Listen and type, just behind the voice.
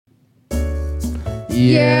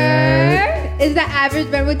Yeah. Is the average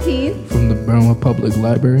Brentwood teen? From the Brentwood Public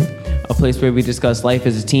Library. A place where we discuss life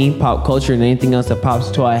as a teen, pop culture, and anything else that pops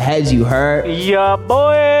to our heads, you heard? Yeah,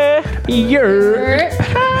 boy.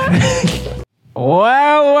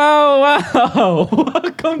 Wow.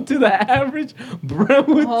 Welcome to the Average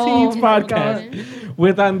Brentwood Teens podcast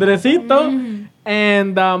with Andresito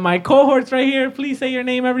and my cohorts right here. Please say your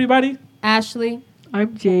name, everybody. Ashley.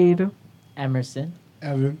 I'm Jade. Emerson.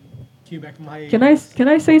 Evan. Can I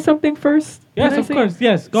say something first? Yes, of course.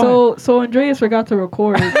 Yes, go So Andreas forgot to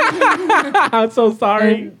record. ahead. I'm so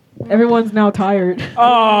sorry. And everyone's now tired.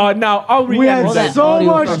 Oh, no. I'll read We had that. so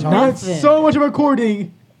much, nothing.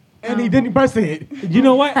 recording, and he didn't press it. You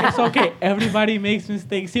know what? It's okay. Everybody makes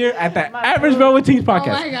mistakes here at the Average Brentwood Teens podcast.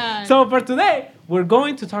 Oh my God. So for today, we're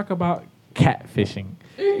going to talk about catfishing.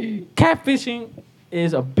 Catfishing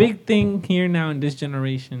is a big thing here now in this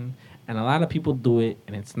generation, and a lot of people do it,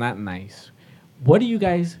 and it's not nice. What do you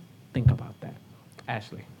guys think about that?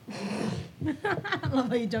 Ashley. I love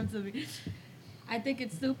how you jumped to me. I think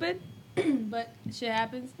it's stupid, but shit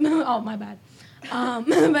happens. Oh, my bad.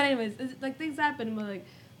 But anyways, it's, like, things happen, but like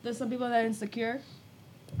there's some people that are insecure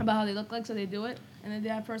about how they look like, so they do it, and then they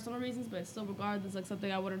have personal reasons, but it's still regardless like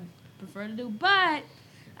something I would have preferred to do. But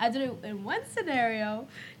I did it in one scenario,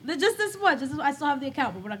 just this one. I still have the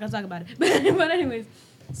account, but we're not gonna talk about it. But anyways,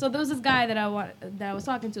 so there was this guy that I was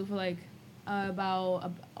talking to for like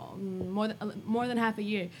about more than half a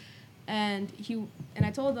year. And I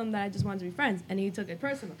told him that I just wanted to be friends, and he took it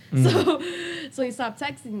personal. So he stopped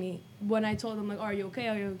texting me when I told him like, "Oh, are you okay?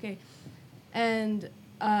 Are you okay?" And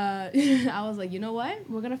I was like, you know what?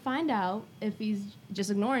 We're gonna find out if he's just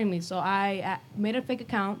ignoring me. So I made a fake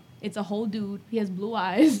account. It's a whole dude. He has blue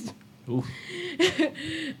eyes. Oof.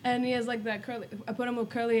 And he has like that curly. I put him with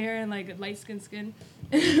curly hair and like light skin.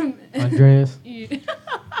 Andreas. Yeah.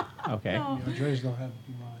 Okay. No. Andreas don't have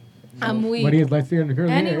blue eyes. I'm weak. But he has light skin and curly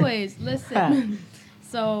hair. Anyways, listen.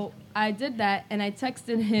 So I did that, and I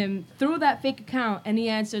texted him through that fake account, and he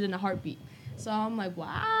answered in a heartbeat. So I'm like,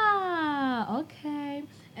 wow, okay.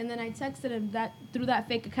 And then I texted him through that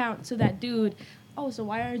fake account to that dude. Oh, so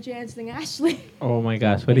why aren't you answering Ashley? Oh my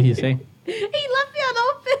gosh, what did he say? He left me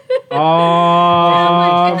unopened.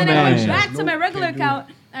 Oh, and then I went man. back to my regular account,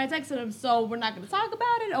 and I texted him, so we're not going to talk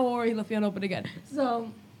about it, or he left me unopened again.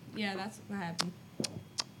 So, yeah, that's what happened.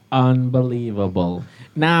 Unbelievable.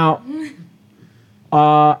 Now,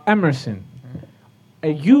 Emerson,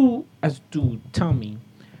 you as dude, tell me,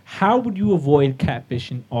 how would you avoid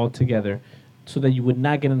catfishing altogether so that you would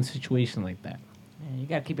not get in a situation like that? Man, you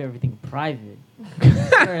gotta keep everything private.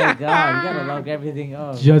 Swear to God, you gotta log everything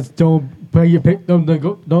up. Just don't put your don't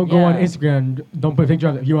go on Yeah. Instagram. Don't put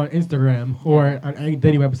pictures of you on Instagram or on any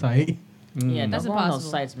dating website. Yeah, That's don't go on impossible.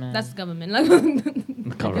 those sites, man. That's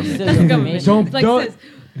government. Government. This is government. Don't Like don't this.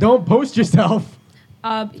 don't post yourself.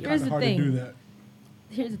 Here's the thing.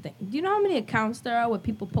 Here's the thing. Do you know how many accounts there are with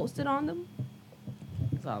people posted on them?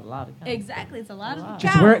 It's a lot of Exactly. It's a lot of Wow.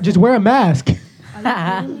 accounts. Just wear a mask. Are you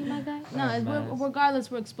kidding me, my guy? No, Nice.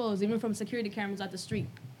 regardless, we're exposed, even from security cameras out the street.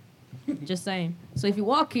 Just saying. So if you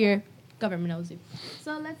walk here, government knows you.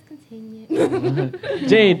 So let's continue.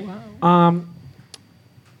 Jade,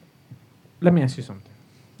 let me ask you something.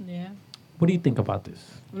 Yeah. What do you think about this?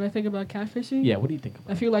 When I think about catfishing, Yeah, what do you think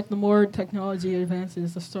about I feel like the more technology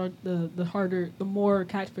advances, the harder, the more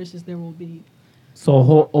catfishes there will be. So a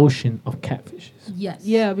whole ocean of catfishes. Yes.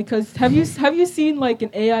 Yeah, because have you seen like an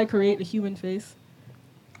AI create a human face?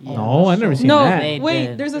 No, I never seen No, that. They wait.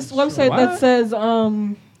 did. There's this website What? that says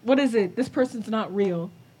what is it? This person's not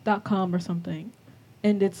real.com or something,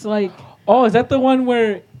 and it's like Oh, is that the one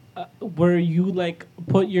where you like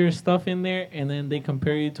put your stuff in there and then they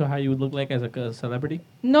compare you to how you would look like as like a celebrity?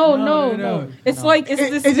 no. It's like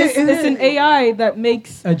it's an AI that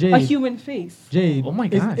makes Jade. a human face. Jade. Oh my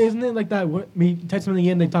gosh. Isn't it like that? Me text something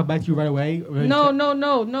in, they talk back to you right away. Or No.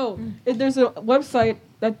 There's a website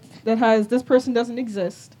that has this person doesn't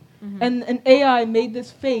exist, and an AI made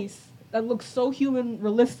this face that looks so human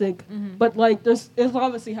realistic, but like it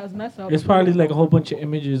obviously has mess ups. It's probably like a whole bunch of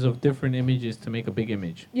images of different images to make a big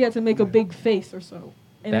image. Yeah, to make a big face or so,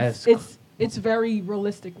 and That's it's very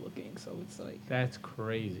realistic looking. So it's like That's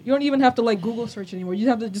crazy. you don't even have to like Google search anymore. You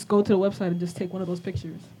have to just go to the website and just take one of those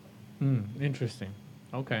pictures. Interesting.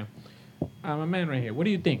 Okay. I'm a man right here. What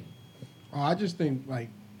do you think? Oh, I just think like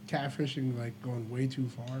catfishing like going way too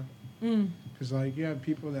far. Because like you have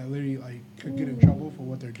people that literally like could get in trouble for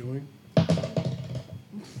what they're doing.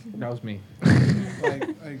 That was me.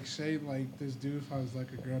 like say like this dude finds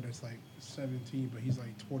like a girl that's like 17 but he's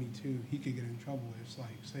like 22, he could get in trouble if like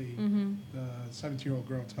say the 17-year-old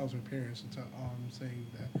girl tells her parents and saying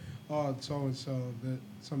that, oh, so and so, that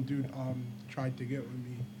some dude tried to get with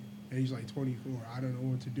me, and he's like 24. I don't know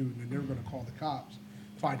what to do. And then they're gonna call the cops,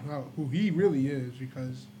 find out who he really is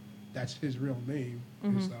because that's his real name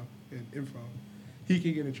and stuff and info. He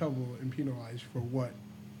can get in trouble and penalized for what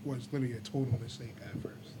was literally a total mistake at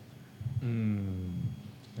first.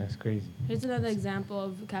 That's crazy. Here's another example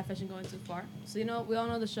of catfishing going too far. So, you know, we all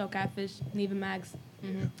know the show Catfish, Neve and Max.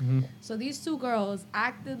 So these two girls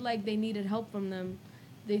acted like they needed help from them.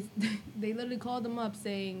 They literally called them up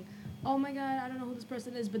saying, oh my God, I don't know who this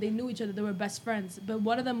person is, but they knew each other. They were best friends. But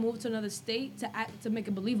one of them moved to another state to make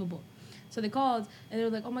it believable. So they called and they were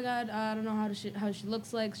like, oh my God, I don't know how she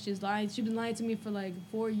looks like. She's lying. She's been lying to me for like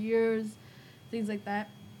 4 years, things like that.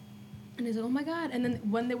 And they said, oh my God. And then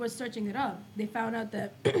when they were searching it up, they found out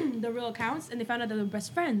that the real accounts, and they found out that they were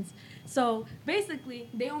best friends. So basically,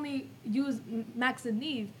 they only use Max and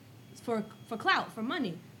Neve for clout, for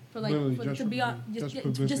money. For like to be on just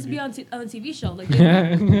to be on a TV show, like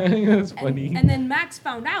That's funny. And then Max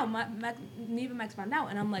found out. Neve and Max found out,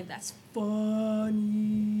 and I'm like, that's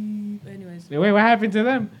funny. But anyways, Wait, what happened to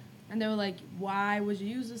them? and they were like, why would you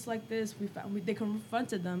use this like this? They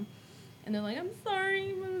confronted them, and they're like, I'm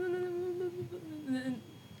sorry.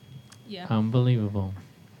 Yeah. Unbelievable.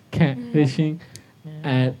 Catfishing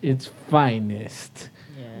at its finest.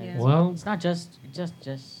 Yeah. Well, It's not just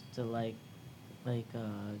to like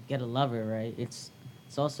get a lover, right? It's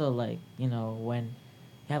also like, you know, when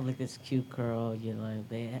you have like this cute girl, you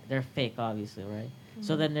like they're fake, obviously, right?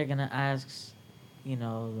 So then they're gonna ask, you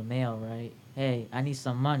know, the male, right? Hey, I need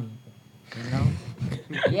some money. You know?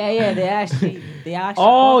 yeah, they actually.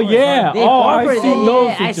 Oh, offer yeah. it. They Oh, I've offer it. seen those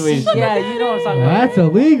I see- situations. Yeah, you know what I'm talking about. That's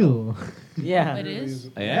illegal. Yeah. It is.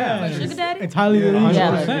 yeah. Like sugar daddy. It's highly Yeah, illegal. Yeah,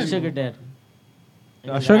 like 100%. the sugar daddy.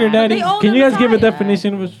 Sugar daddy. They own Can you them guys give a inside.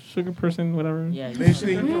 definition of a sugar person, whatever? Yeah.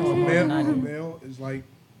 Basically, a Not- male is like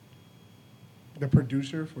the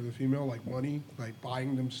producer for the female, like money, like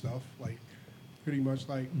buying them stuff, like pretty much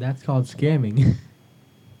like. That's called scamming.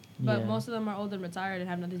 But Yeah. most of them are old and retired and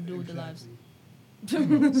have nothing to do with their lives.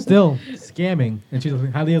 Still scamming, and she's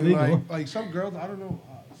highly And, illegal. like some girls, I don't know.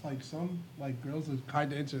 It's like some like girls are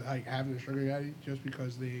kind of into like having a sugar daddy just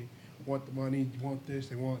because they want the money, want this,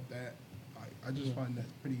 they want that. I just find that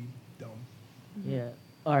pretty dumb. Yeah.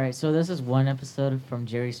 All right. So this is one episode from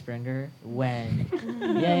Jerry Springer when.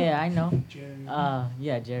 yeah, I know. Jerry.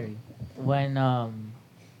 Yeah, Jerry. When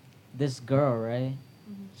this girl, right?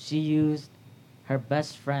 She used her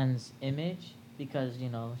best friend's image because, you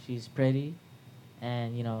know, she's pretty,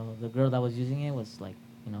 and, you know, the girl that was using it was like,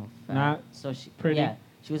 you know, fat. Not so she pretty? Yeah,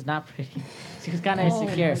 she was not pretty. She was kind of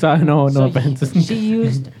insecure. So no So offense. She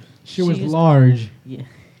used. She was used- large. Yeah.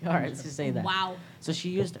 All right, let's just say that. Wow. So she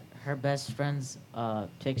used her best friend's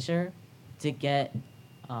picture to get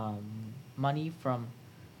money from.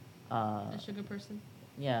 A sugar person.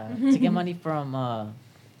 Yeah, to get money from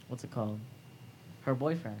what's it called? Her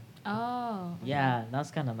boyfriend. Oh. Yeah,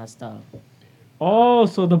 that's kind of messed up. Oh,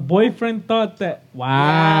 so the boyfriend thought that.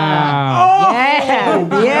 Wow.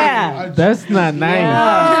 Yeah. That's not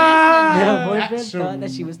nice. The boyfriend That's so thought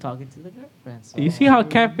that she rude. was talking to the girlfriend. So You see how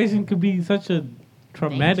catfishing could be such a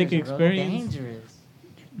traumatic dangerous, bro, experience? dangerous.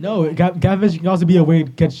 No, catfish can also be a way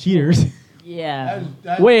to catch cheaters. Yeah.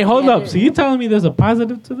 Wait, hold Yeah, up. So you telling me there's a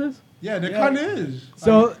positive to this? Yeah, there kind of is.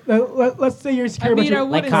 So let's say you're I scared about mean, I your,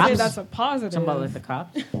 wouldn't Like say cops? that's a positive. Talking about like the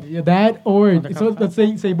cops. yeah, that, or Undercover so let's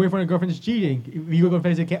cops? say boyfriend or girlfriend is cheating. If you go to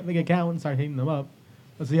Facebook account and start hitting them up,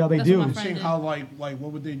 let's see how they That's do. what my I'm friend saying did. how like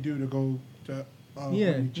what would they do to go to?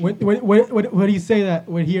 Yeah. cheat? When he say that,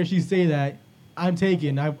 when he or she say that, I'm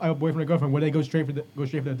taken. I have a boyfriend or girlfriend. Would they go straight for the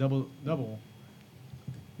double?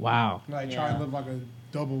 Wow. Like try Yeah. and live like a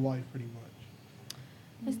double life, pretty much.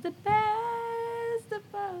 It's the best of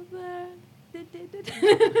other.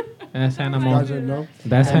 That's Hannah You guys didn't know?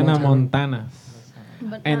 That's Hannah Hannah Montana. Montanas.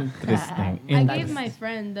 But Interesting. I gave my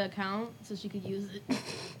friend the account so she could use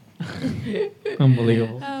it.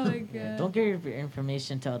 Unbelievable. Oh my god. Don't give your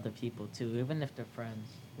information to other people too, even if they're friends,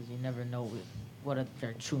 because you never know what are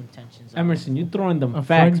their true intentions are. Emerson, you throwing them A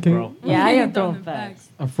facts, friend can- bro. Yeah, I am Throwing throwing facts.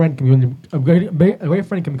 A friend can be a great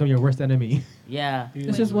friend can become your worst enemy. Yeah.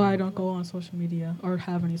 This is why I don't go on social media or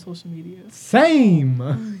have any social media.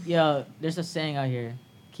 Same. Yo, there's a saying out here: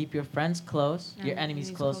 keep your friends close, your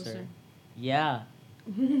enemies closer. Yeah.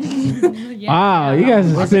 Wow, you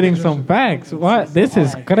guys are spitting some facts. What? This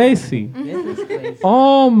is crazy. This is crazy.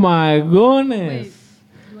 Oh my Wait, goodness.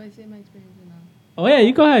 do I say my experience or not? Oh yeah,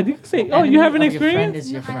 you go ahead. You can say. Oh, you have an Enemy of your friend experience?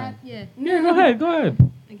 is your I friend. had, yeah. Yeah, go ahead. Go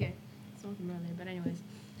ahead. Okay. Smoking earlier, but anyways.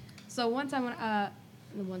 So one time when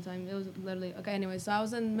it was literally okay. Anyway, so I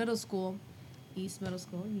was in middle school, East Middle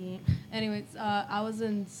School. Yeah. Anyways, I was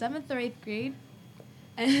in 7th or 8th grade,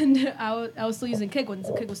 and I was still using Kik when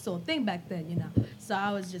Kik was still a thing back then, you know. So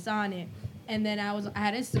I was just on it, and then I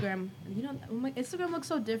had Instagram. You know, my Instagram looked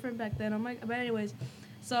so different back then. But anyways,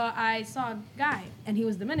 so I saw a guy, and he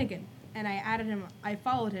was Dominican, and I added him. I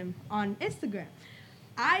followed him on Instagram.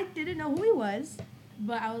 I didn't know who he was,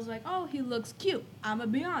 but I was like, oh, he looks cute. I'm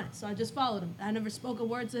gonna be honest. So I just followed him. I never spoke a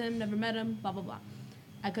word to him, never met him, blah blah blah.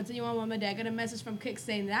 I continue on with my day. I got a message from Kik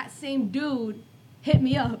saying that same dude hit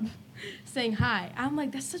me up saying hi. I'm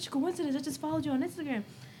like, that's such a coincidence. I just followed you on Instagram.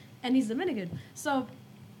 And he's Dominican. So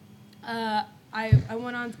I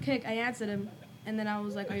went on Kik. I answered him. And then I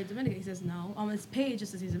was like, are you Dominican? He says, no. On his page, it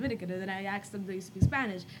says he's Dominican. And then I asked him, do you speak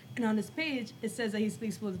Spanish? And on his page, it says that he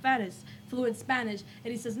speaks fluent Spanish.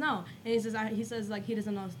 And he says, no. And he says, like, he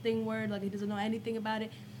doesn't know a thing word. Like, he doesn't know anything about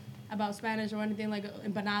it. About Spanish or anything like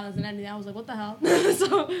empanadas and anything. I was like, what the hell?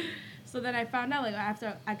 so then I found out, like,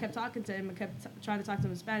 after I kept talking to him and kept trying to talk to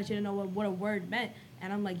him in Spanish, he didn't know what a word meant.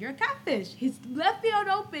 And I'm like, you're a catfish. He's left me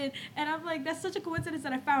unopened. And I'm like, that's such a coincidence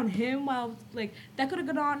that I found him while, like, that could have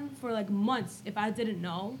gone on for, like, months if I didn't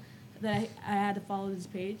know that I had to follow this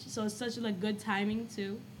page. So it's such, like, good timing,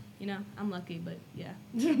 too. You know, I'm lucky, but yeah.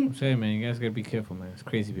 I'm saying, man, you guys gotta be careful, man. There's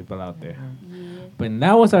crazy people out there. Yeah. But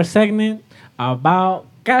that was our segment about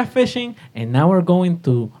catfishing, and now we're going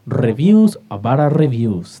to reviews about our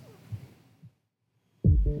reviews.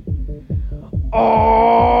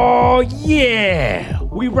 Oh yeah,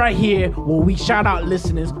 we right here where we shout out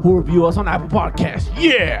listeners who review us on Apple Podcasts.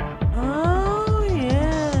 Yeah. Oh yeah.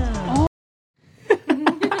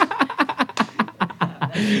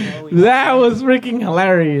 That was freaking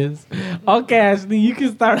hilarious. Okay, Ashley, you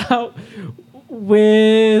can start out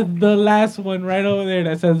with the last one right over there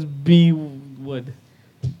that says B Wood.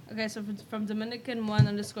 Okay, so from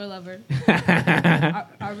Dominican1_lover,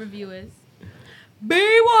 our review is B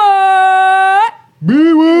what?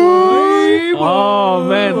 B Wood. Oh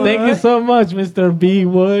man, thank you so much, Mr. B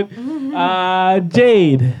Wood.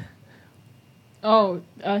 Jade. Oh,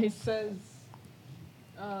 he says,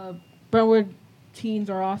 Brentwood teens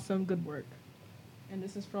are awesome. Good work. And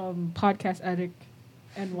this is from Podcast Addict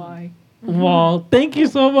NY. Well, thank you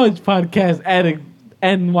so much, Podcast Addict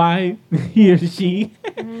NY, he or she.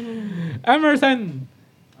 Emerson.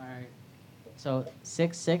 All right. So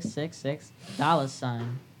 $6666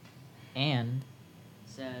 and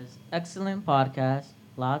says excellent podcast,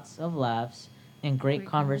 lots of laughs, and great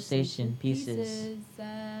conversation pieces.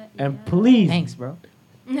 And please. Thanks, bro.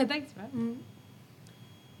 Thanks, bro.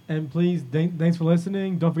 And please, thanks for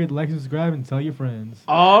listening. Don't forget to like and subscribe and tell your friends.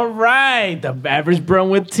 All right, the average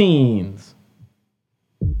Brentwood teens.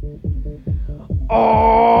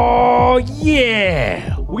 Oh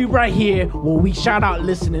yeah, we right here where we shout out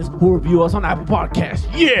listeners who review us on Apple Podcasts.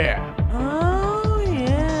 Yeah. Oh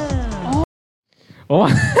yeah. Oh,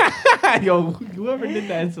 yo, whoever did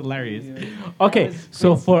that is hilarious. Okay,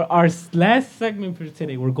 so for our last segment for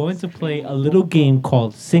today, we're going to play a little game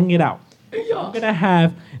called Sing It Out. I'm gonna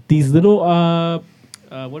have these little what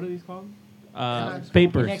are these called?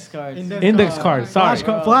 Papers. Index cards. Sorry.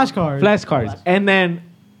 Flashcards. Flashcards. And then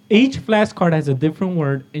each flashcard has a different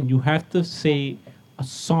word, and you have to say a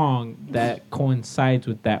song that coincides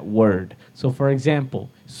with that word. So, for example,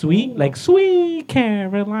 sweet, like Sweet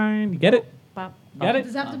Caroline. You get it? Get it?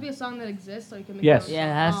 Does it have to be a song that exists, or you can make Yes. your Yeah,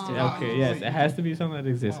 own it has song? to. Okay, yes, it has to be something that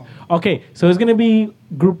exists. Okay, so it's gonna be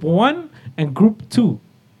group 1 and group 2.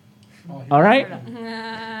 All right?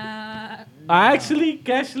 I actually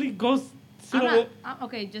goes.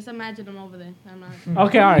 Okay, just imagine them over there. I'm not.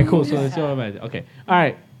 Okay, all right, cool. So let's show imagine. Okay, all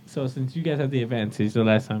right. So since you guys have the advantage the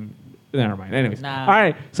last time, never mind. Anyways, Nah. all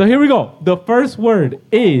right. So here we go. The first word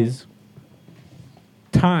is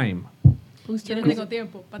time. Who's Yo no turn? tengo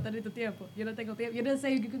tiempo, patarito tiempo. Yo no tengo tiempo. You didn't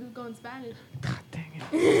say you could go in Spanish. God dang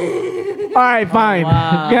it. All right, fine.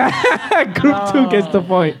 Wow. Group 2 gets the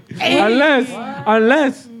point.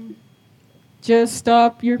 Unless. Just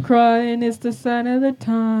stop your crying. It's the sign of the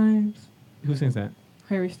times. Who sings that?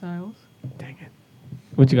 Harry Styles. Dang it.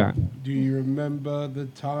 What you got? Do you remember the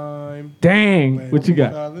time? Dang. when What you we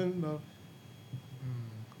got? fell in love?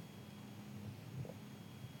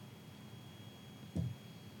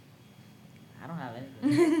 I don't have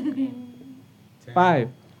anything. 5.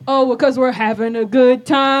 Oh, because we're having a good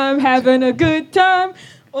time, having a good time.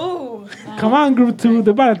 Oh, Come on, group 2.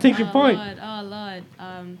 They're about to take your point. Lord, oh Lord.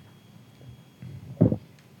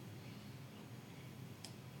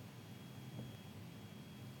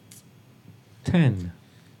 10.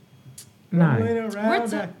 Running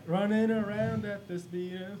 9. running around at the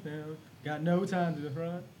speed of sound. Got no time to the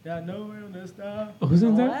front. Got nowhere to stop. Who's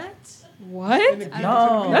in that? What?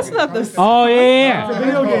 No. That's not the. Oh yeah, It's a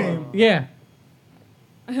video game. yeah.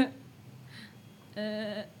 Uh,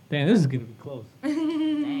 Damn, this is gonna be close.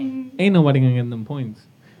 Dang. Ain't nobody gonna get them points.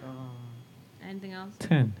 anything else?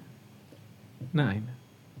 10, 9,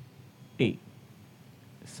 8,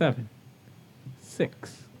 7,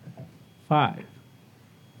 6, 5,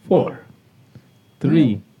 4,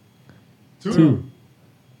 3, 2,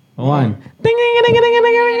 1.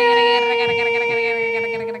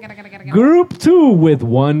 Group 2 with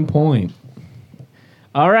 1 point.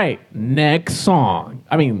 All right, next song.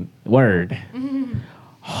 I mean, word.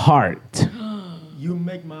 Heart. You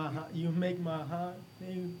make my heart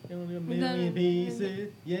sing in a million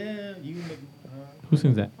pieces. Yeah, you make my heart. Who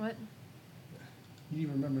sings that? What? You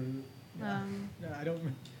even remember? No, I don't.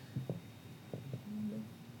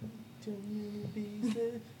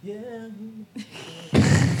 Yeah.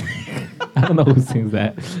 I don't know who sings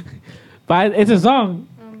that. But it's a song.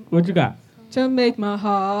 What you got? To make my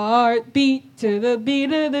heart beat to the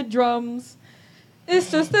beat of the drums.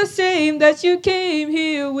 It's just a shame that you came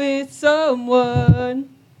here with someone.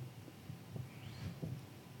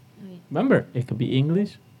 Remember, it could be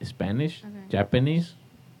English, Spanish, Okay. Japanese.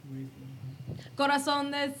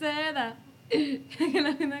 Corazón de seda. I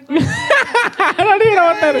don't even know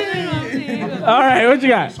what that is. All right, what you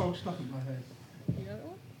got? Song stuck in my head.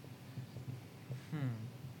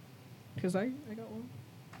 Cause I got one.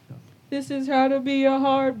 This is how to be a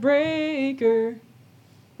heartbreaker.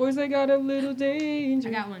 Boys, I got a little danger.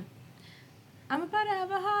 I got one. I'm about to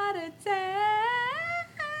have a heart attack.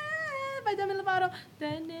 By Demi Lovato.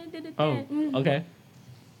 Oh, okay.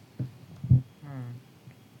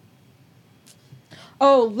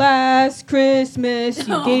 Oh, last Christmas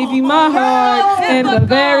you gave me my heart, and the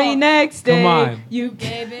very next day Come on. you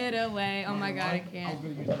Gave it away. Oh my god, I I was can't.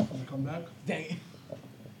 gonna use that for the comeback. Dang it.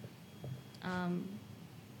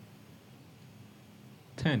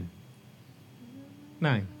 10,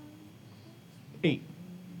 9, 8,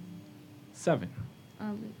 7,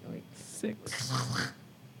 Wait. 6,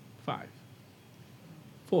 5,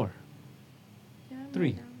 4,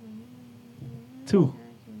 3, 2,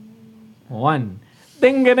 1.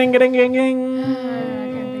 Ding a ding a ding ding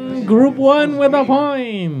ding. Group 1 with a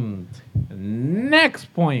point. Next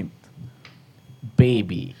point.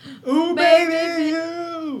 Baby. Ooh, baby,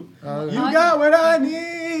 you got what I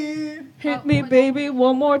need. hit me, baby,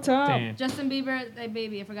 one more time. Damn. Justin Bieber, hey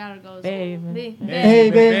baby, I forgot how it goes. Baby. Hey,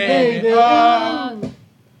 baby.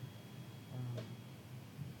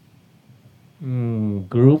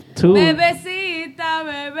 Group 2. Bebecita,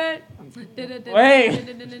 baby.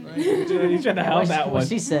 Wait. You should have held that What one.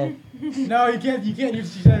 she said. No, you can't. You can't. You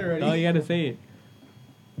said it already. No, you gotta say it.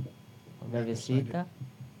 Bebecita.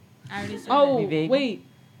 I already said Oh, Baby, baby. wait.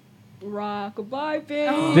 Rock-a-bye, baby.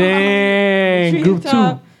 Oh. Dang. Group 2.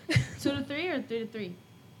 Treetop. that. 2 to 3 or 3 to 3?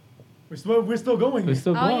 We're still going. We're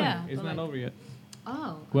still Oh, going. yeah, It's but not like- over yet.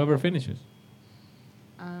 Oh. Whoever finishes.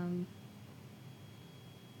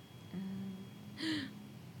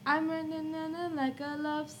 I'm running like a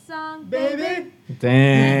love song, Baby.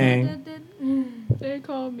 Dang. They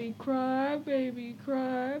call me cry, baby,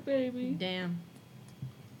 cry, baby. Damn.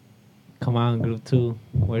 Come on, Group 2.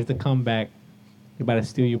 Where's the comeback? You about to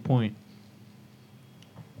steal your point.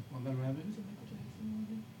 I'll never have it.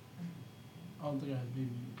 I don't think I had baby.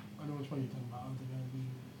 I know which one you're talking about. I don't think I had baby.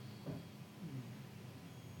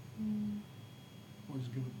 We'll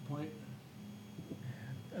just give it the point.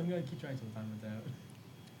 I'm gonna keep trying till the time runs out.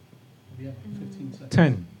 We have 15 seconds.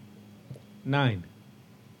 10, 9,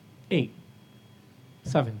 8,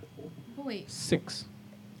 7, But wait, 6,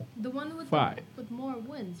 the one with 5. with more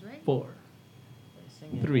wins, right? 4,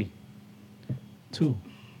 Sing it. 3, 2,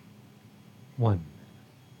 1.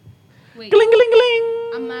 Wait, Gling, gling,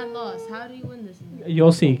 gling. I'm mad lost. How do you win this?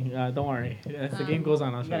 You'll see. Don't worry. As the game goes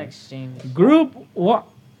on, I'll You show gotta you. exchange. Group what?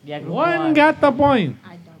 Yeah, group One got the point.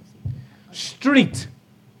 I don't see. Street.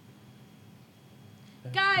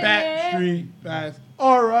 Backstreet Fast.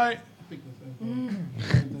 All right. I think that's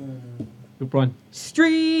it. Group 1.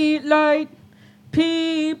 Street light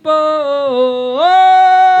people.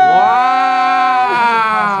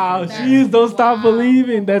 Wow. Jeez, don't stop Wow.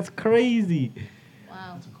 believing. That's crazy.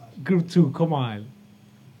 Wow. Group 2, come on.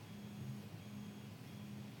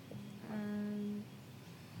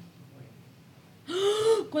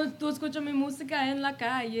 Cuando tú escuchas mi música en la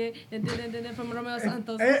calle, from Romeo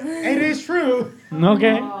Santos. It is true.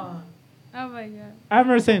 Okay. Oh my god.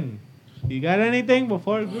 Emerson. You got anything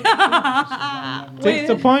before group Wait. takes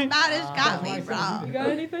the point? Spanish got me, bro. You got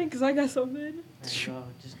anything? Because I got something. Just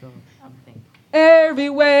go. I'm thinking.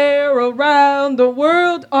 Everywhere around the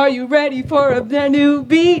world, are you ready for a brand new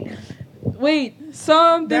beat? Wait,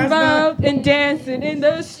 something That's about not- and dancing in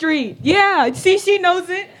the street. Yeah, see, she knows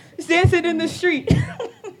it. It's dancing in the street.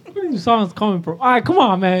 Where are these songs coming from? All right, come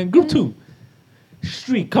on, man. Group 2.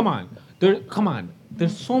 Street, come on. Come on.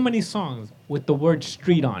 There's so many songs with the word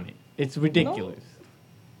street on it. It's ridiculous.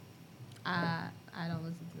 I don't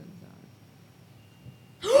listen to them songs.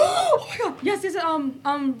 Oh my god! Yes,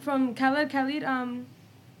 from Khalid,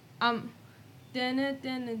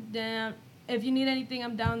 if you need anything,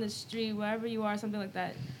 I'm down the street, wherever you are, something like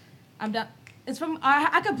that. I'm down. It's from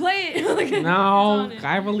I could play it. Like, it's No, on it.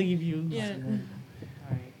 I believe you. Yeah.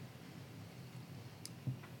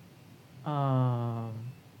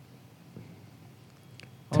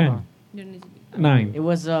 Hold 10, on. You don't need to be. 9, It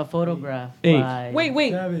was a photograph 8. by.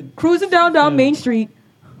 Wait. 7. Cruising down Main Street.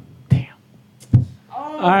 Damn.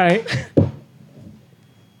 All right.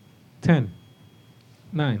 10,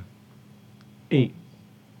 9, 8,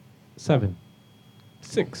 7,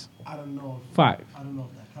 6, I don't know. 5, I don't know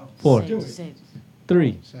if that helps. 4, Say it.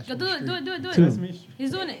 3, Go do it. Sesame Do Street. it.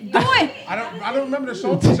 He's doing it. Do it. I don't remember the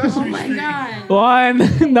song from Sesame Oh my Street. god. 1.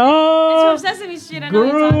 It's No. from Sesame Street. I know what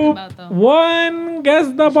you're talking Group about though. 1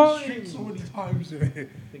 gets the Street point. so many times.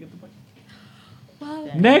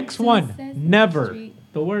 Welcome Next to one. Sesame Never. Street.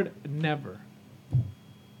 The word never.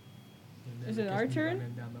 Is it our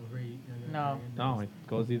turn? No. No, it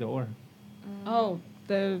goes either or. Oh,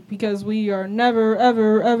 because we are never,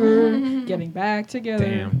 ever, ever getting back together.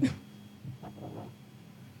 Damn.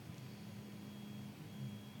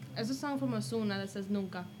 It's a song from Ozuna that says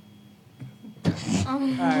Nunca.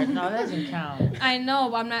 Alright, no, that doesn't count. I know,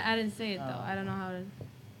 but I didn't say it though. Oh. I don't know how to.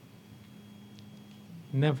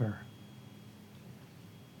 Never.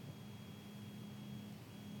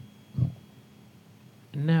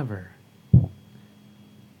 Never.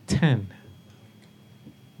 10,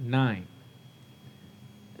 9,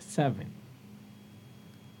 7,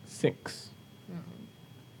 6,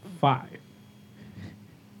 5,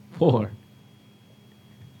 4,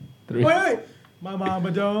 3. Wait. My mama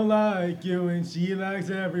don't like you and she likes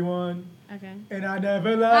everyone. Okay. And I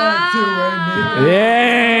never like to admit it.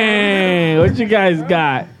 Dang! What you guys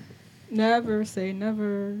got? Never say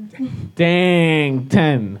never. Dang!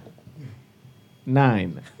 10,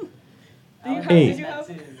 9, Do you have, 8, did you have,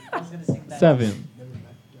 7,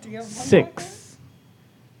 do you have one 6,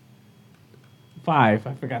 5.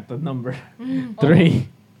 I forgot the number. 3,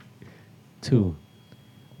 2,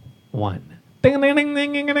 1. Ding, ding, ding,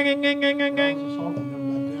 ding, ding, ding, ding, ding, ding, ding, ding.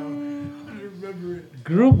 I remember it.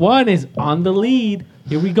 Group 1 is on the lead.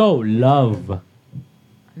 Here we go. Love. I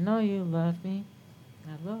know you love me.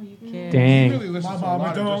 I love you, care. You Dang. really listen My to a mama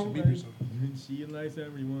lot of don't Justin Bieber like songs. and she likes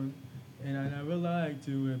everyone. And I never like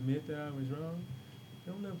to admit that I was wrong.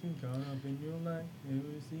 Don't let me caught up in your life.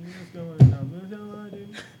 Never see what's going on. That's how I do.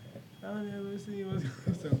 I never see what's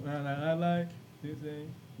going on. So I like to say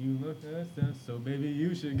you look at stuff. So baby,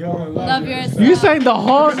 you should go and Love yourself. You sang the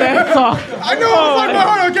whole damn song. I know it was like my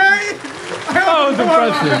heart, okay? That was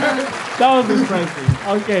impressive. That was impressive.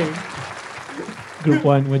 Okay. Group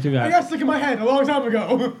 1, what you I got? got sick in my head a long time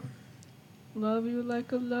ago. Love you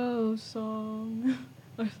like a love song.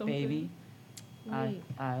 Or something. Baby, Wait.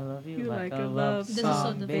 I love you, You like, like a This a love love is so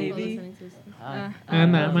song, difficult baby. listening to this. I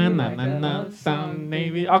Na, love na, you na, like na, a na, love song,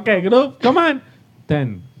 baby. Okay, group, come on.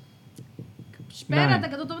 10, Espérate, Nine.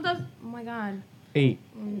 que tú me estás. Oh my god. 8,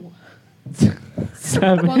 Cuando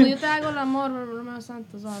 7, yo te hago el amor, Romeo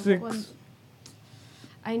Santos. Six.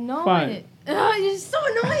 I know 5. it. Ugh, you're so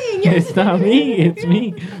annoying. It's not me, it's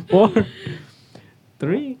me. 4,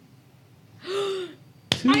 3,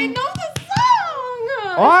 2. I know the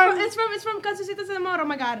song. On. It's from Cancioncitas de Amor. Oh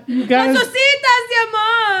my god. guys- Cancioncitas de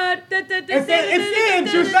Amor. It's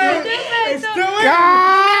it, you said it's still it.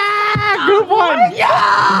 Ah, group 1.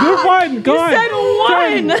 Group 1, go on. Said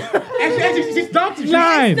one. And she stopped you. She-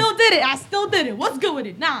 9, I still did it. What's good with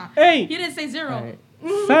it? Nah. 8, He didn't say 0. Alright.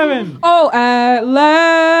 7. Oh, at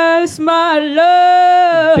last, my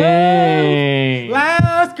love. Dang.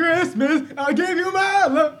 Last Christmas, I gave you my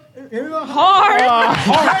love. Hard.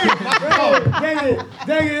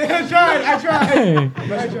 Dang it. I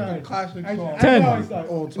tried. Classic I- song. I- 10, know it's like-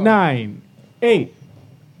 Old song. 9, 8,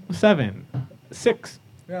 7, 6,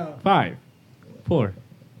 Yeah. 5, 4,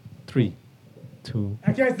 3, 2.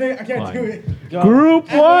 I can't do it.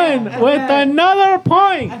 Group 1 with another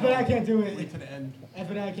point. After that, I can't do Wait it. to the end.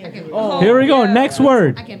 After that, I can't do it. Oh. Here we go. yeah. Next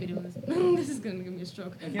word. I can't be doing this. This is gonna give me a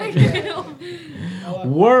stroke.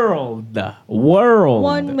 World.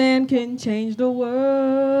 One man can change the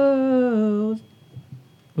world.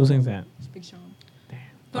 Who sings that? It's Big Sean.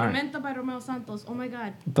 Tormenta by Romeo Santos. Oh my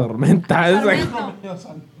god. Tormenta. It's like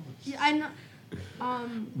Tormento. Yeah, I know.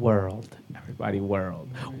 world. Everybody, world.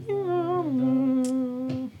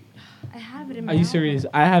 I have it in my Are you album. serious?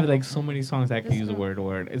 I have like so many songs that can use the word.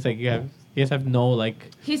 It's like you guys have no like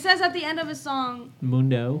He says at the end of his song,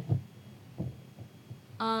 mundo.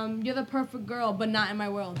 "You're the perfect girl, but not in my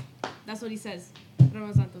world." That's what he says.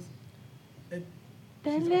 Romeo Santos.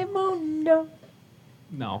 Telemundo.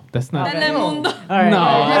 No, that's not. Telemundo. All right.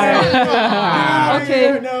 No.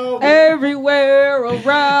 Okay. Everywhere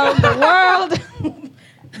around the world.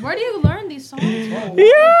 Where do you learn these songs?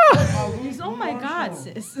 Yeah. Oh my god,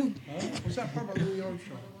 sis. What's that part about Louis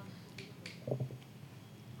Armstrong?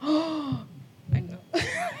 I know.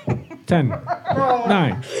 10,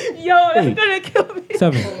 9, Yo, that's Eight. gonna kill me.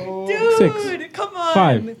 7, Dude, 6, come on.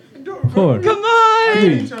 5, 4, Come on.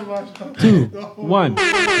 3, 2, 1.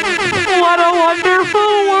 What a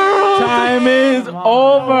wonderful world. Time is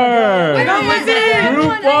over. it.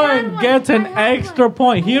 Group I won, one gets an I won. extra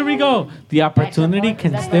point. Here we go. The opportunity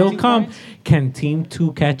can still come. Can Team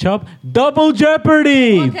 2 catch up? Double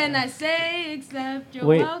Jeopardy. What can I say except you're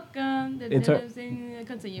Wait. welcome? It's a-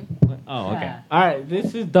 Continue. Oh, okay. All right.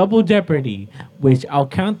 This is Double Jeopardy, which I'll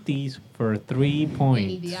count these for 3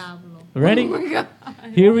 points. Ready? Oh my god.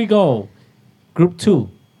 Here we go. Group 2.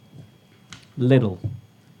 Little.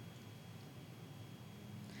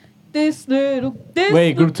 This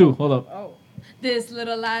Wait, group 2. Hold up. Oh. This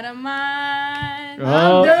little light of mine.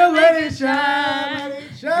 Oh. I'm Let it shine, let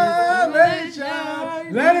it shine, let it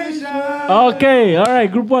shine, let it shine. Okay. All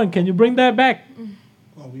right. Group 1. Can you bring that back?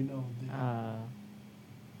 Oh, we know.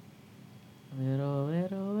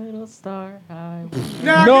 Little star high.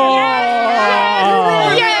 No.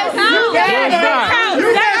 Yes.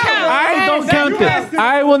 I don't count it.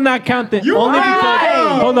 I will not count it. Only because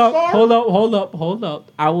hold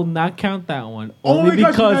up. I will not count that one. Only Only 'cause you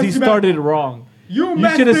because he messed it up. started wrong. You You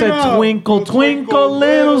should have said twinkle, twinkle,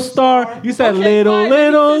 little star. You said little, fine.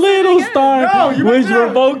 little, You can say it little again. star, No, you which messed it up.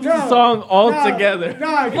 revokes the No. song altogether.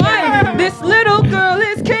 Fine. This little girl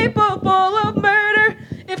is capable of murder.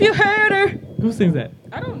 If you hurt her. Who sings that?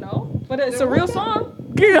 I don't know, but it's a real song.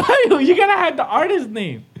 You gotta have the artist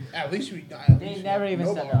name. At least we. They never even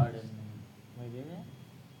said the artist name. Wait, did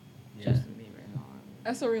they? Justin Bieber.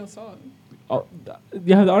 That's a real song. Oh,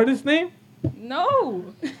 you have the artist name? No.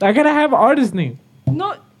 I gotta have an artist name.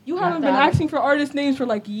 No, you haven't been asking for artist names for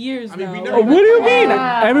like years I mean, we now. never- Oh, what do you mean?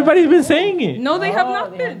 Ah. Everybody's been saying it. No, they have Oh,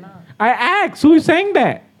 not they been. have not. I asked who sang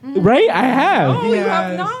that. Right? I have. No, you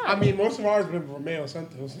have not. I mean, most of ours have been Romeo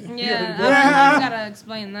Santos. Yeah, I gotta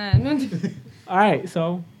explain that. All right,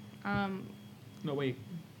 so. um, No, wait.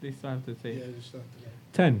 They still have to say Yeah, just stuff together.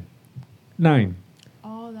 10, 9,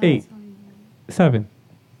 oh, that's 8, how you 7,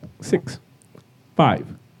 6,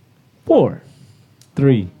 5, 4,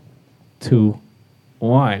 3, 2,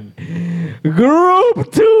 1.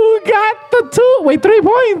 Group 2 got the 2. Wait, 3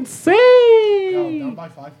 points. No, Hey. down by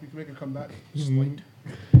 5. We can make a comeback. Just Mm-hmm. like,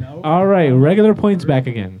 No. All right, regular points back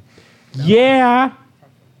again. Yeah.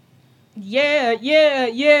 Yeah, yeah,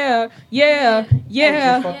 yeah, yeah,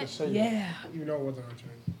 yeah. Yeah. You know it wasn't our turn.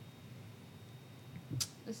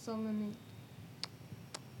 There's so many.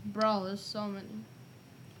 Bro, there's so many.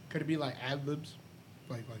 Could it be like ad libs?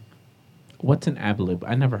 Like. What's an ad-lib?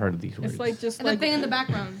 I never heard of these words. It's like just And the like thing in the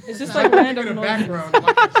background. it's just not- like random In the noises. background,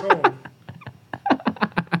 like a song.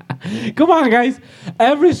 Come on, guys.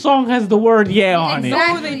 Every song has the word yeah on it.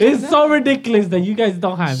 Exactly. It's so ridiculous that you guys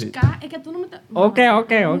don't have it. Ska- es que tú no me te-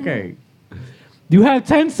 Okay. You have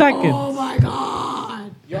 10 seconds. Oh my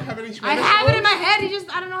god. You don't have any I Spanish have it in songs? my head.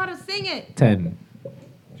 I don't know how to sing it. 10,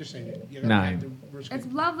 Just saying it. You gotta 9. have to risk It's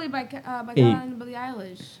it. lovely by 8. Kala and Billie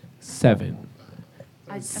Eilish. 7,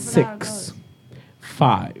 I forgot how it 6, goes.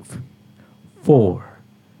 5, 4,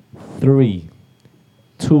 3,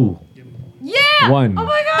 2, Yeah. 1. Oh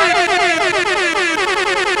my god.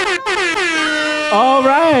 All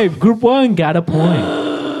right, Group 1 got a point.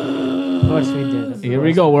 Of course we did. Here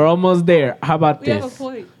we go. We're almost there. How about We have a this?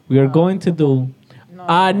 point. We are going to do No.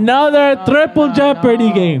 another triple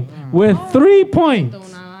Jeopardy game with 3 points.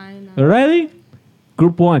 Don't know, I know. Ready?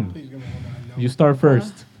 Group 1. Please give me one that I know. You start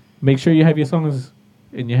first. Make sure you have your songs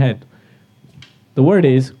in your head. The word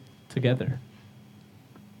is together.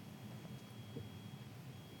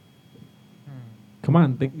 Come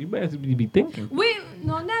on, you better be thinking. We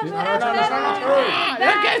no never. It's not our turn, it's not our turn.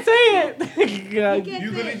 I can't say it.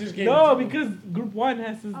 You literally just gave No, it to me. because group 1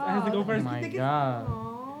 has to go Oh first. my god.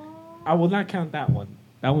 I will not count that one.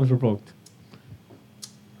 That one's revoked.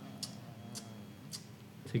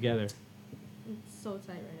 Together. It's so tight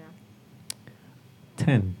right now.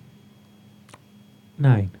 10,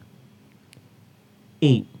 9,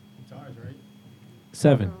 8, It's ours, right?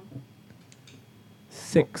 7,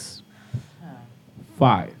 6,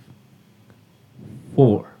 5,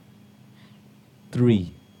 4,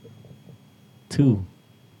 3, 2,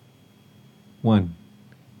 1.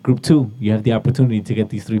 Group 2, you have the opportunity to get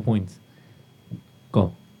these 3 points.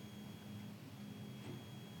 Go.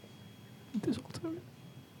 This whole time.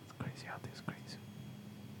 It's crazy out there. It's crazy.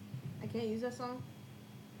 I can't use that song.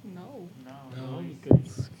 No. No, you could.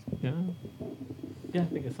 Yeah. Yeah,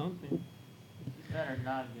 think of something. You better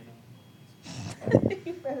not, you know.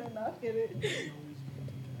 You better not get it.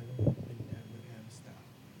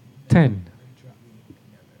 10,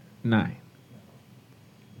 9,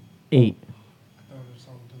 8,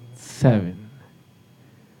 7,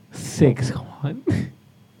 6, come on.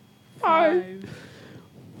 5,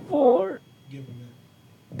 4,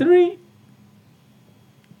 3,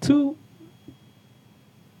 2,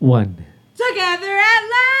 1. Together at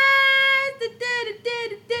last.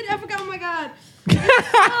 I forgot. Oh my god. It's a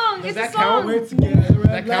song. It's a song. We're together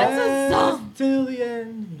That at count? It's a last song. till the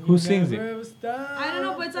end. Who You sings it? never ever stop I don't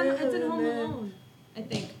know, but it's in Home feeling it. Alone. I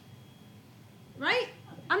think. Right?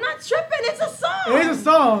 I'm not tripping. It's a song. It is a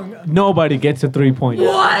song. Nobody gets a 3 points.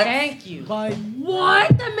 What? Thank you. By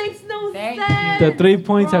What? That makes no Thank sense. The 3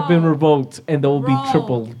 points have been Bro. revoked and they will be Bro.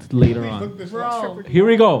 tripled later Look on. this Bro. up. Here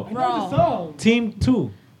we go. I know the song. Team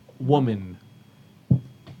 2, woman.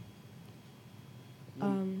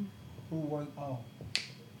 Who was? Oh.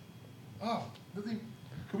 Oh. Can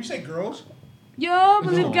we say girls? Yo,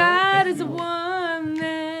 but No. God is a woman.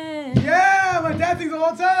 Yeah, my dad sings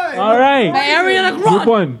all the time. All right. By Ariana Group Grande.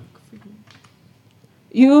 1.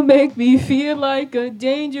 You make me feel like a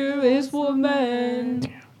dangerous woman.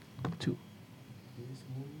 Group 2. This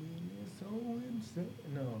woman is so insane.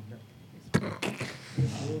 No.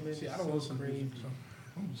 This woman See, I is don't so listen to crazy. music. So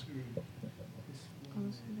I'm just gonna- This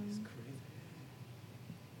woman is crazy.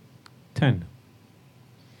 10,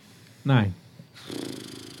 9,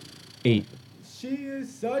 8. She is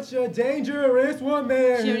such a dangerous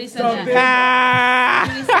woman. She already said Something-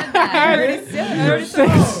 that. You said that. I already said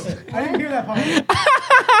that. I didn't hear that part. I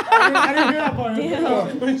didn't hear that part. I'm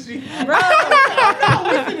not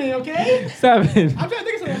listening, okay? 7, I'm trying to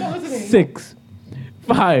think of something. I'm not listening. 6,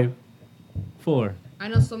 5, 4, I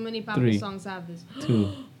know so many popular 3, songs have this. 2,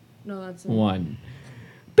 No, that's it. 1.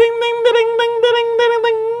 Ding, ding, ding, ding, ding, ding, ding,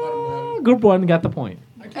 ding. Group 1 got the point.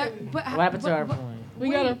 But What happened to our point? We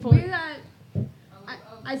got a We point. got.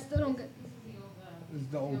 I still don't get. This is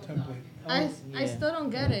the old template. I yeah. still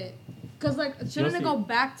don't get it. Cause like, shouldn't see. it go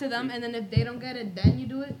back to them, and then if they don't get it, then you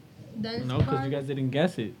do it? Then it's No, the because card? you guys didn't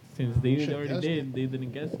guess it. Since they Should've already guessed did, they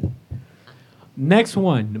didn't guess it. Next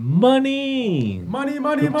one, money. Money,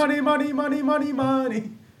 money, money, money, money, money,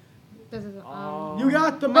 money. This is, You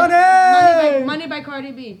got the Money money. Money by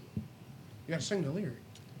Cardi B. You gotta sing the lyric.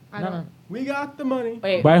 I No, don't. no. We got the money.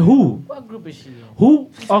 Wait, By who? what group is she in? Who?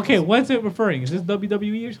 Okay, what's it referring? Is this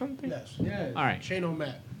WWE or something? Yes. Yes. All right. Shane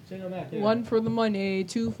O'Mac. Shane O'Mac, yeah. 1 for the money,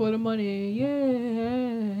 2 for the money,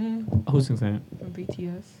 yeah. Who sings that? From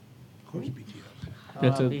BTS. Of course, BTS.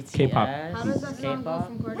 That's a BTS, K-pop. How does that song go K-pop.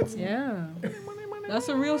 from Cardi B? Yeah. That's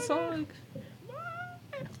a real song.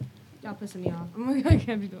 Y'all pissing me off. I'm like, I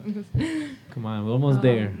can't be doing this. Come on, we're almost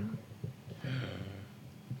there.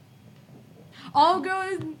 All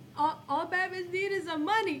bad bitch need is some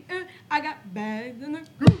money. I got bags in the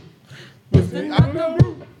group. I don't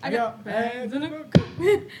know. I got bags in the group.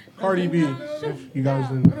 Cardi B. If you guys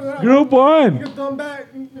didn't. Group 1. Get them back.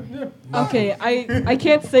 Okay, I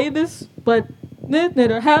can't say this, but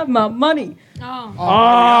Nitner have my money. Oh.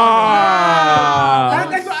 Ah.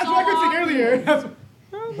 That's what I could sing earlier. That's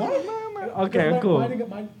Okay, cool. My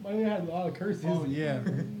nigga had a lot of curses. Oh, yeah.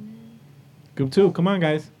 Group 2, come on,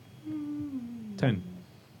 guys. 10,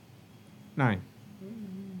 9,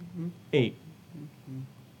 8,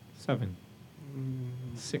 7,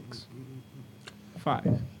 6,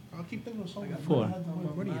 5, I'll keep thinking of something. 4,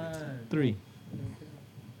 What do you? 3.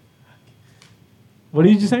 What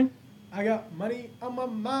did you just say? I got money on my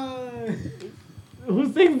mind.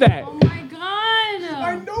 Who sings that? Oh my I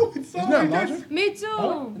god. know it's so Isn't that Logic? Me too.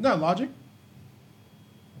 Isn't that Logic?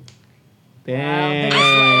 Damn.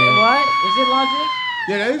 What? Is it Logic?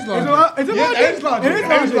 Yeah, that is Is Logic. it Logic? Yeah, that is Logic. It is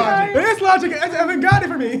That is Logic. It is Logic. Evan got it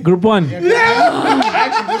for me. Group 1. Yeah. I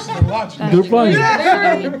actually listen to Logic. Group 1. Did you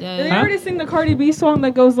Huh? already sing the Cardi B song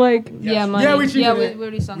that goes like, Yeah, money. Yeah, we cheated Yeah, we it.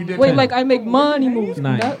 already sung We it. did. wait, 10. like I make money moves.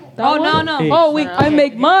 9. That Oh, no, one? no. Eight. Oh, wait, I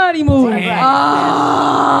make money moves. Yeah,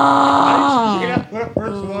 Ah. what a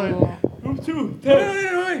first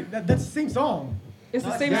song. It's the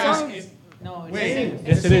No, same yes, song. No, it's Wait.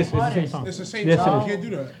 Yes, it is. It's the same song. It's the same Yes, song. it You is. can't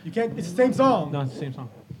do that. You can't. It's the same song. No, it's the same song.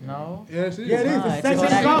 No. Yes, it is. Yeah, it is. Nah, It's it's the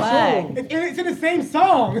same Kodak song. Black. It's in the same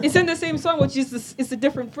song. It's in the same song, which is it's a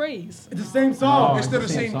different phrase. It's the same song. It's still the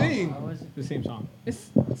same song. thing. How was it? The same song. It's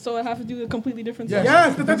so I have to do a completely different Yes. song.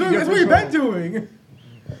 Yes, that's what you've been Different doing.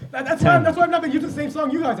 That's Ten. why I've not been using the same song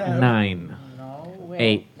you guys have. 9, No. Wait.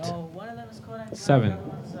 8, No, one of them is Kodak Black. 7, the other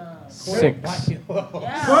one's, 6, Yeah.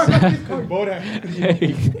 Bodak.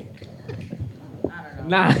 8, I don't know.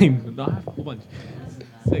 9. No, I have a whole bunch.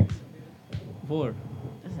 6, 4,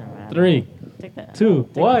 Doesn't matter. 3, Take that. 2,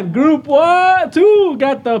 1. Group 1, 2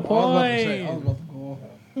 got the I was about to say. I was point. about to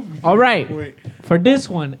go. All right. Wait. For this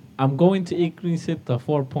one, I'm going to increase it to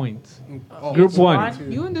 4 points. Oh, Group it's one. two.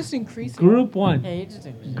 You and this increasing. Group 1. Yeah, you just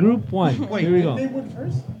think. Group 1. Wait, Here we did go. they win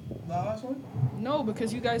first? The last one? No,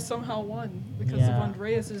 because you guys somehow won because of Yeah.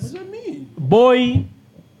 Andreas's. What does that mean? Boy.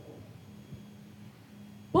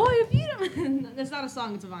 Boy, if you don't. It's not a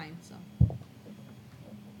song, it's a vine, so.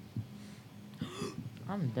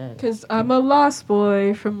 I'm dead. Because I'm a lost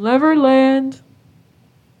boy from Leverland.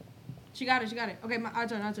 She got it. Okay, our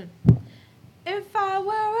turn. If I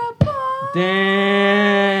were a boy.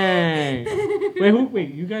 Dang.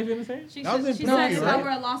 Wait, you guys didn't say it? She That was said, in she Pinocchio, said if I right? were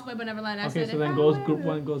a lost boy but Neverland. I Okay, said so if then I goes were- group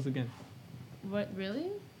 1 goes again. What,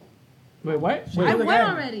 really? Wait, what? She I goes went again.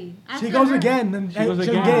 already. She After goes her. again. Then She goes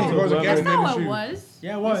again. She goes again. That's and not then what she- it was.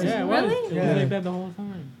 Yeah, it was. Yeah, it Really? was. It Yeah. was like that the whole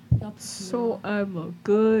time. So I'm a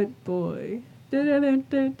good boy. Dun-dun-dun,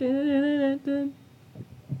 dun-dun-dun-dun-dun.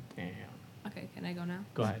 Damn. Okay, can I go now?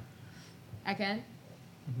 Go ahead. I can?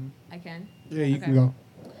 Mhm. I can. Yeah, you Okay. can go.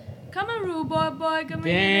 Come on, rude boy, come Damn.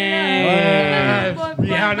 here. Come on, rude boy,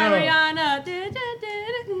 Rihanna. Rihanna.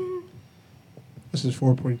 Du-du-du-du. This is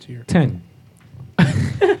 4 points here. 10.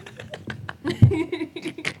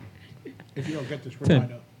 If you don't get this, we're 10.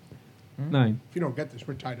 tied up. 9, If you don't get this,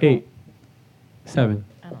 we're tied up. 8, 7,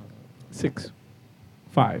 I don't know. 6,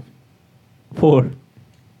 5, 4,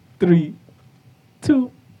 3,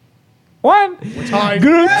 2, 1. We're tied.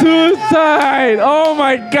 Group 2 side. Oh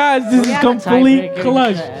my gosh, this We is have a complete tiebreaker.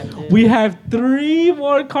 clutch. Yeah. We have 3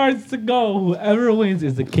 more cards to go. Whoever wins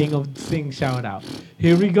is the king of sing shout out.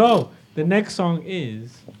 Here we go. The next song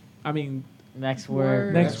is, Next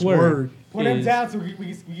word. next word Put them is down so we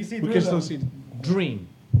can see We through can them. still see. Dream.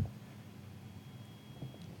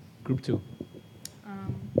 Group 2.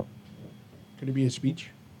 Could it be a speech?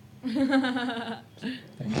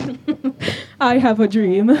 I have a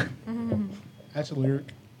dream. That's a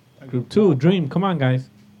lyric. Group 2, Dream. Come on, guys.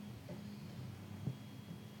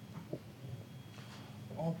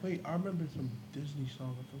 Oh wait, I remember some Disney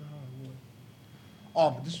song. I forgot how it was.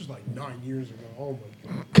 Oh, but this was like 9 years ago. Oh my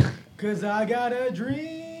god. Cause I got a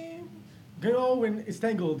dream. Good old when it's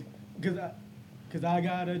tangled. Cause I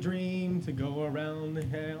got a dream to go around the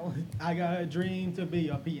hell. I got a dream to be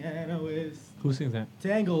a pianist. Who sings that?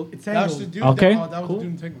 Tangled. It's That was the tangled. dude. Okay, That, that was cool. the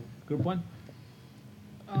dude in Tangled. Group 1.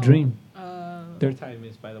 Oh, Dream. Uh, Third time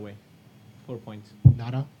is, by the way. 4 points.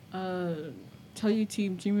 Nada. tell your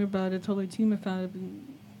team, dream about it. Tell your team if I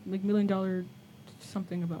like $1 million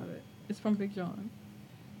something about it. It's from Big John.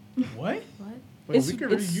 What? What? Wait, It's- we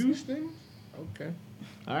could it's- reuse things? Okay.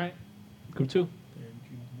 All right. Group 2.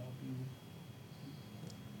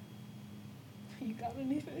 You got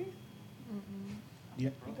anything? Yeah.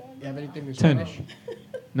 You have anything in 10. Spanish?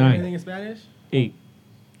 9. Anything in Spanish? 8,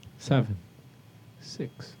 7,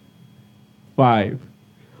 6, 5,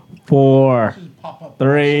 4, Just pop up.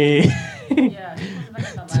 3, Yeah.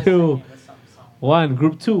 2, 1.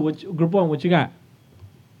 Group 2. Group 1. What you got?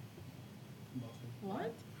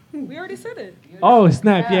 What? We already said it. Oh,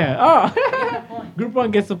 snap! Yeah. You get Oh. a point. Group 1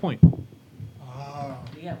 gets the point. Ah.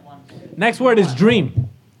 You get 1 point. Next word is dream.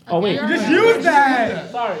 Oh wait. Okay. Just use that.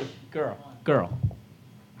 Sorry, girl.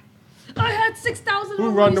 I had 6,000 Who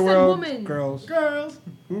when run you the said world? woman. Girls. Girls.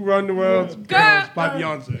 Who run the world? Girl. Girls by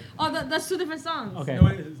Beyonce. Oh, that's 2 different songs. Okay. No,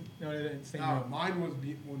 it is. No, it is. Same note. Mine was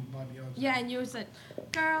one by Beyonce. Yeah, and you said,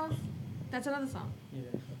 girls. That's another song. Yeah.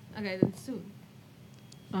 Okay, then it's 2.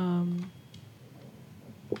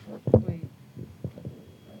 Wait.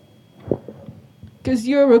 Cause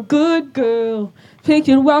you're a good girl. Pick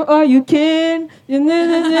it out all you can.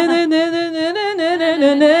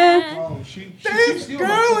 Oh, she This steal girl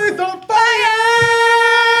my- is on fire.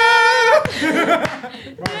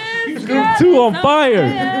 Group 2 on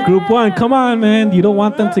fire. Group 1, come on, man. You don't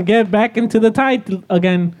want them to get back into the title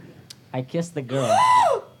again. I kissed the girl.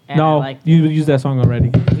 And No, I you used that song already.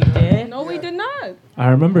 we did. No, we did not. I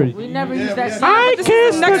remember it. We never Yeah, used we that had- song. I This is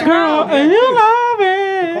kissed the next the girl round. and you love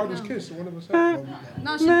it. hardest kiss. So one of us had.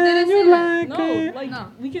 No, she Man, didn't you say that. like No, it. like No.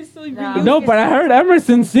 we can still Nah. reuse No, it. but I heard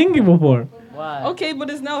Emerson sing it before. What? Okay, but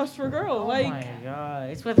it's now it's for girl. Oh Like my god,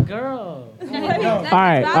 it's with girls. All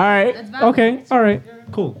right. Okay. All right.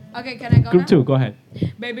 Cool. Okay, can I go Group now? 2, go ahead.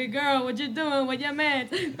 Baby girl, what you doing with your man?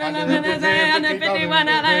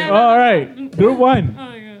 All right. Group 1. Oh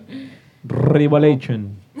my god.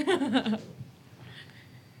 Revelation.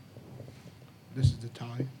 This is the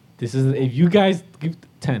tie. This is if you guys give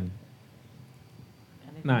 10,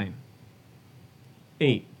 9,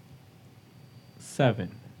 8,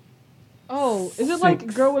 7. oh, is it like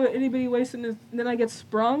Six. girl with an itty bitty waist and then I get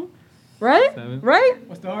sprung? Right? 7. Right?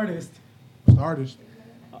 What's the hardest? It's the artist.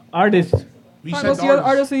 Artist. We Fine, said what's the the other artist.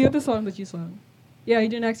 artist of the other song that you sung? Yeah, he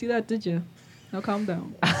didn't ask you that, did you? Now calm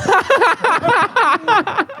down.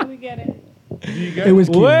 We get it. Do you get It was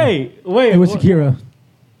Kira. Wait. It was what- Shakira.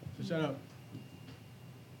 So shut up.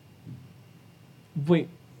 Wait.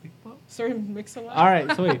 Sorry, mix a lot. All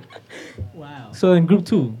right. So wait. Wow. So in group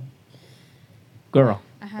 2, girl.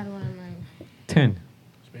 I had one in mind. 10,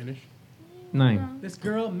 Spanish. 9. This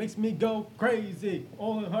girl makes me go crazy.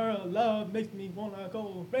 All of her love makes me wanna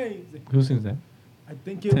go crazy. Who sings that? I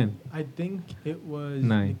think it. 10. I think it was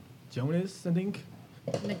 9. Nick Jonas. I think.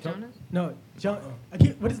 Nick Jonas? No, I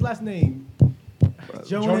can't. What is his last name?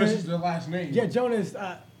 Jonas is the last name. Yeah, Jonas.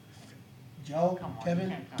 Joe.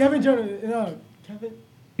 Kevin. Kevin Jonas. No, Kevin.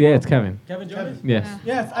 Yeah, it's Kevin. Kevin Jonas. Yes.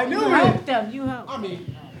 Yes, I knew You it. help them. You help. I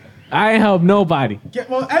mean, I ain't help nobody.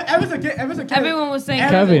 Well, Evans and Kevin. Everyone was saying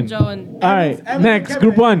Kevin. Joe and All right. Evans Next, and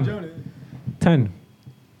group Kevin 1. Jonas. 10,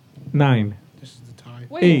 9, this is the tie.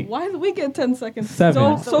 Wait, 8, why did we get 10 seconds?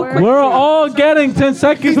 7. So quick. We're all getting 10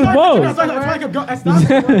 seconds as well. That's like a go. That's not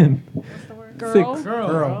 7, Girl. 6,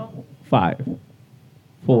 girl. 5,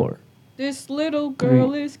 4. This little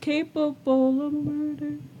girl is capable of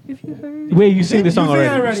murder. If you heard. Wait, you sing the song You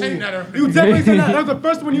sang already. Saying that already. You definitely sang that. That was the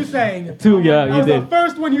first one you sang. 2, yeah, That you was the did.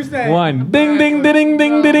 first one you sang. 1. Ding, ding, ding, ding,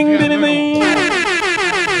 ding, ding, ding, ding, ding.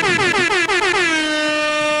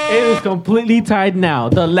 It is completely tied now.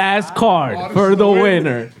 The last card for the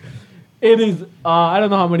winner. It is, I don't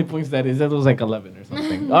know how many points that is. That was like 11 or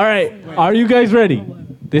something. All right. Are you guys ready?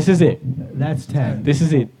 This is it. That's 10. This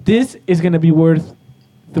is it. This is going to be worth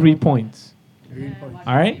 3 points. 3 points.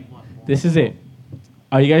 All right? This is it.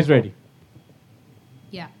 Are you guys ready?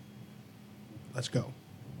 Yeah. Let's go.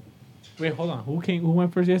 Wait, hold on. Who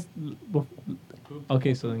went first? Yes.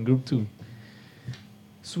 Okay, so in group 2.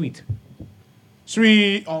 Sweet.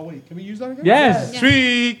 Sweet. Oh wait, can we use that again? Yes.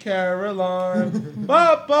 Sweet Caroline.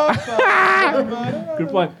 Ba, ba, ba, ba.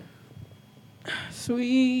 Group 1.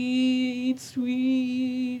 Sweet,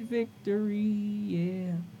 sweet victory,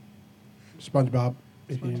 yeah. SpongeBob.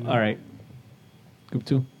 If you All right. Group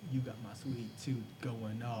 2. You got my sweet tooth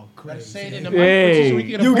going all Gotta say it crazy. in the mic, Hey. so we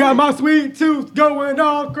can get a You got point. my sweet tooth going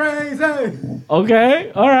all crazy.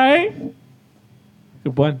 Okay. All right.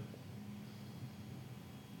 Group 1.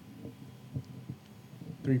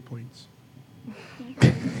 3 points.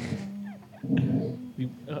 You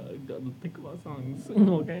gotta think about songs.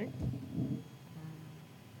 Okay.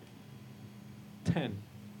 10.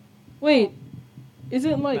 Wait,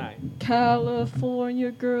 isn't like 9.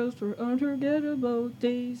 California girls were unforgettable?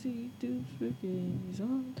 Daisy Dukes is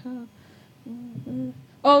on top.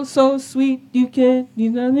 Oh, so sweet, you can't,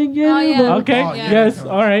 you nothing get Oh, yeah. about. Okay. Oh, yeah. Yes.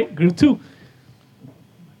 All right. Group 2.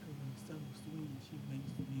 So sweet, she makes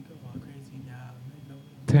me go all crazy now.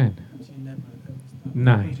 10. She never ever stops.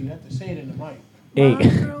 9. You have to say it in the mic. 8. My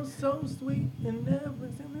girl's so sweet and never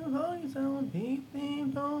send me voice on beep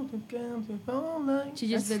beep don't come to phone like. She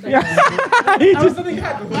just did Yeah. that. I was thinking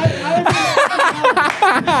that.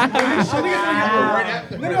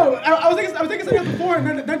 I was thinking something before,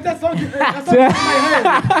 and then that song came in my head.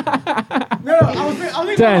 No, I was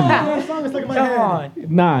thinking 10. that song is stuck in my head. Come on.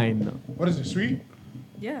 9. What is it? Sweet?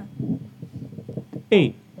 Yeah.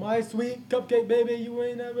 8. My sweet cupcake baby, you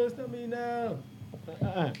ain't never stop me now.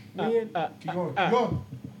 Me and, Keep going. Keep going.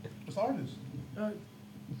 What's the artist?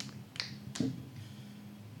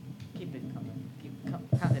 Keep it coming.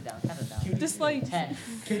 Count it down. Count it down. Just like 10.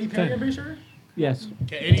 Katy Perry, I'm pretty sure. Yes.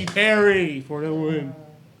 Katy Perry for the win.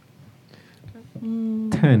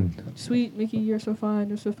 10. Sweet Mickey, you're so fine,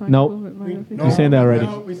 you're so fine. Nope. No. You said that already.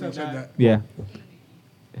 No, we said Said that. that. Yeah.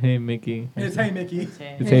 Hey, Mickey. It's Hey Mickey.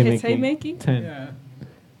 10. It's Hey, Hey, it's Mickey. Hey Mickey? 10. Yeah.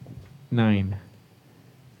 9.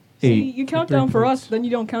 See, 8. you count 3 down for points. us, then you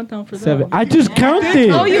don't count down for 7. them. I just counted.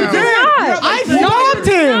 Oh, you did not! I stopped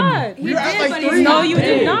him! He You're at did, like but 3. he No, you stopped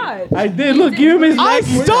did him. not. I did. Look, give him his mic.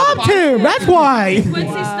 stopped him! That's why!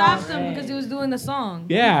 Quincy stopped him because he was doing the song.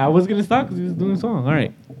 Yeah, I was going to stop because he was doing a song. All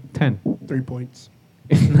right. 10. 3 points.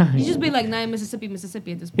 You just be like 9 Mississippi,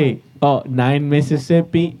 Mississippi at this point. 9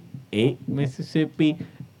 Mississippi, 8 Mississippi,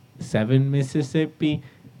 7 Mississippi,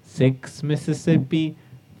 6 Mississippi,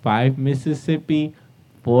 5 Mississippi,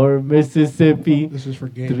 4 Mississippi, This is for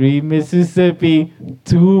game. 3 Mississippi,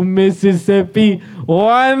 2 Mississippi,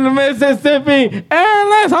 1 Mississippi, and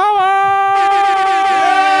let's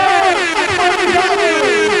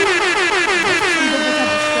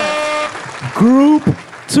Group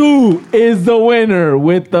 2 is the winner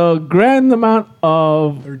with the grand amount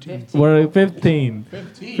of 13.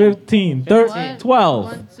 15, 12.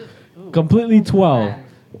 One, two. Completely 12.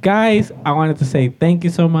 Guys, I wanted to say thank you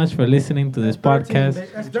so much for listening to this podcast.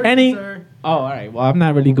 That's 13, Any? sir. Oh, all right. Well, I'm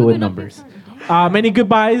not really good with numbers. Any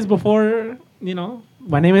goodbyes before,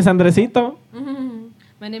 my name is Andresito.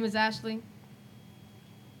 My name is Ashley.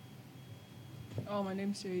 Oh, my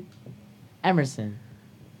name's Jade. Emerson.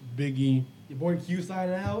 Biggie. Your boy Q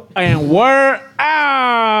signing out. And we're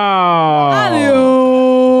out.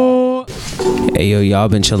 Hey, yo, y'all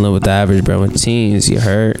been chilling with the Average Brahma Teens, you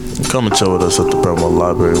heard? Come and chill with us at the Brahma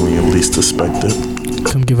Library when you least expect it.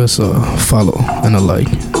 Come give us a follow and a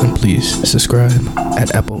like. And please subscribe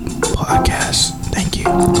at Apple Podcasts. Thank you.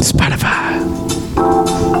 Spotify.